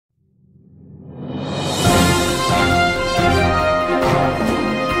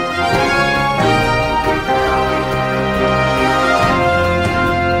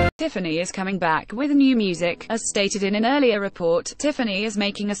Tiffany is coming back with new music. As stated in an earlier report, Tiffany is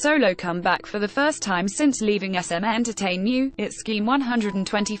making a solo comeback for the first time since leaving SM Entertain New. It's Scheme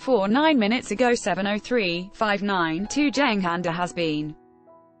 124 9 minutes ago 7:03:59. Jang Handa has been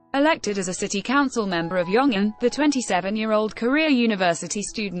elected as a city council member of Yongin. The 27-year-old Korea University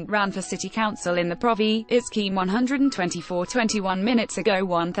student ran for city council in the province. It's Scheme 124 21 minutes ago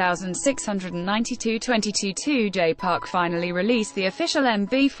 1692:22. J Park finally released the official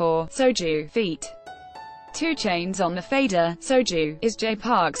MV for Soju, feat. 2 Chainz on the fader. Soju is J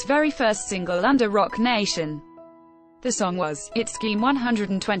Park's very first single under Rock Nation. The song was It's Scheme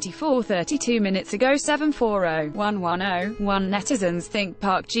 124 32 minutes ago 7:40:110. Netizens think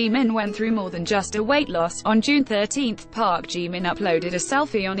Park Ji-min went through more than just a weight loss. On June 13, Park Ji-min uploaded a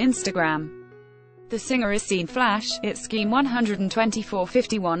selfie on Instagram. The singer is seen flash It's Scheme 124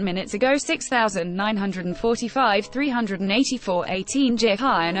 51 minutes ago 6945:384:18.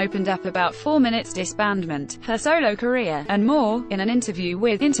 Ji-hyun opened up about 4 minutes disbandment, her solo career, and more. In an interview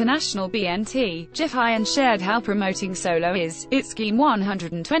with International BNT, Ji-hyun shared how promoting solo is. It's Scheme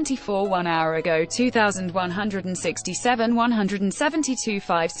 124 1 hour ago 2167 172.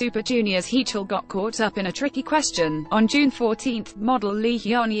 5 Super Junior's Heechul got caught up in a tricky question. On June 14, model Lee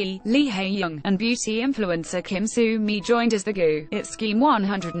Hyun-yi, Lee Hae-young, and beauty influencer Kim Soo-mi joined as the GU. It's Scheme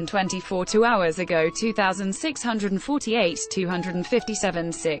 124 2 hours ago 2648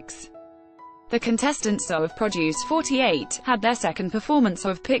 257 6. The contestants of Produce 48 had their second performance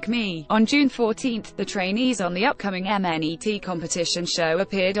of Pick Me. On June 14, the trainees on the upcoming MNET competition show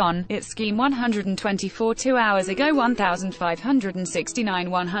appeared on It's Scheme 124 2 hours ago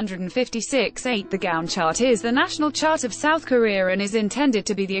 1569 156 8. The Gaon chart is the national chart of South Korea and is intended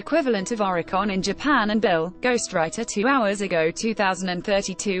to be the equivalent of Oricon in Japan and Bill, Ghostwriter 2 hours ago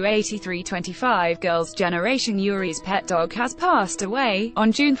 2032 8325. Girls' Generation Yuri's pet dog has passed away.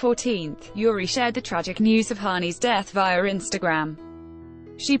 On June 14, Yuri shared the tragic news of Hani's death via Instagram.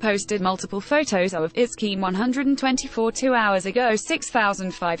 She posted multiple photos of It's Scheme 124 2 hours ago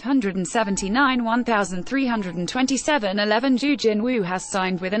 6579 1327 11. Ju Jin-woo has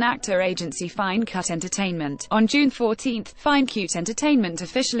signed with an actor agency Fine Cut Entertainment. On June 14, Fine Cut Entertainment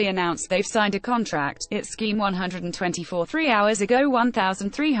officially announced they've signed a contract. It's Scheme 124 3 hours ago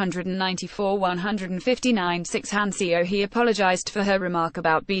 1394 159 6. Han Seo-hee apologized for her remark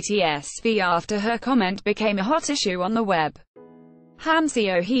about BTS after her comment became a hot issue on the web. Han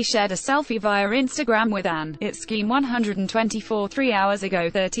Seo-hee shared a selfie via Instagram with an It's Scheme 124 3 hours ago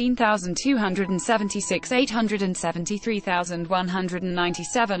 13,276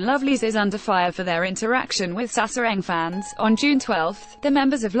 873,197. Lovelyz is under fire for their interaction with Sasaeng fans. On June 12, the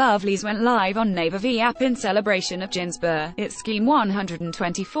members of Lovelyz went live on Naver V app in celebration of Jin's birth. It's Scheme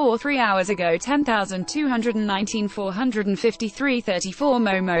 124 3 hours ago 10,219 453 34.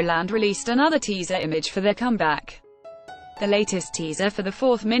 Momoland released another teaser image for their comeback. The latest teaser for the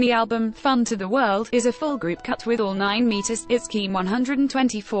 4th mini-album, Fun to the World, is a full group cut with all 9 meters. It's Scheme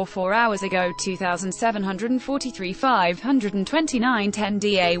 124 4 hours ago 2743 529 10.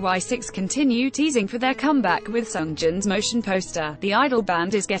 DAY6 continue teasing for their comeback with Sungjin's motion poster. The idol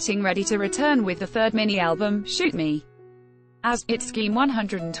band is getting ready to return with the 3rd mini-album, Shoot Me. As It's Scheme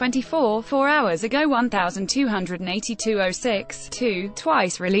 124 4 hours ago 1282:06 2.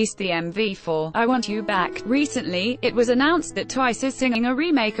 Twice released the MV for I Want You Back. Recently, it was announced that Twice is singing a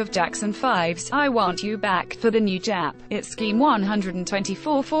remake of Jackson 5's I Want You Back for the new Jap. It's Scheme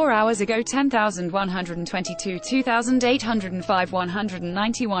 124 4 hours ago 10,122 2,805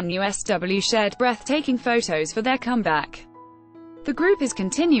 191. USW shared breathtaking photos for their comeback. The group is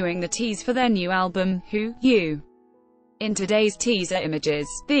continuing the tease for their new album, Who You. In today's teaser images,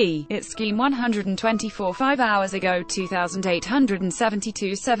 the It's Scheme 124 5 hours ago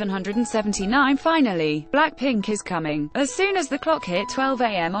 2872 779. Finally, Blackpink is coming. As soon as the clock hit 12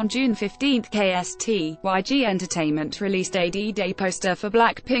 a.m. on June 15 KST, YG Entertainment released a D-Day poster for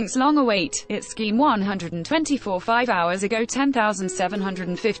Blackpink's long-await It's Scheme 124 5 hours ago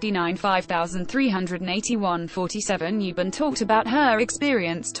 10,759 5,381 47. Yubin talked about her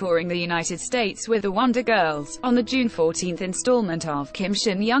experience touring the United States with the Wonder Girls. On the June 14th installment of Kim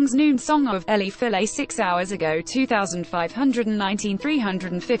Shin Young's noon song of Ellie Filet 6 hours ago 2,519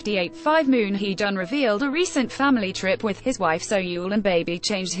 358. 5 Moon Hee-jun revealed a recent family trip with his wife So-yeol and baby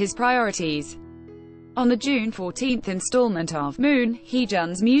changed his priorities. On the June 14th installment of Moon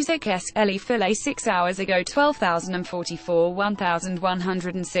Hee-jun's music-esque Ellie Filet 6 hours ago 12,044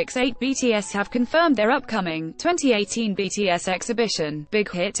 1,106. 8 BTS have confirmed their upcoming 2018 BTS exhibition. Big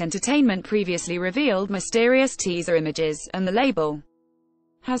Hit Entertainment previously revealed mysterious teaser images, and the label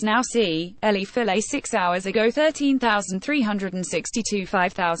Has now see, Ellie Filet 6 hours ago 13,362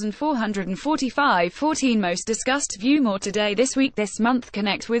 5,445 14 most discussed view more today this week this month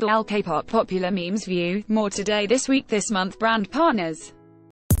connect with all K-pop popular memes view more today this week this month brand partners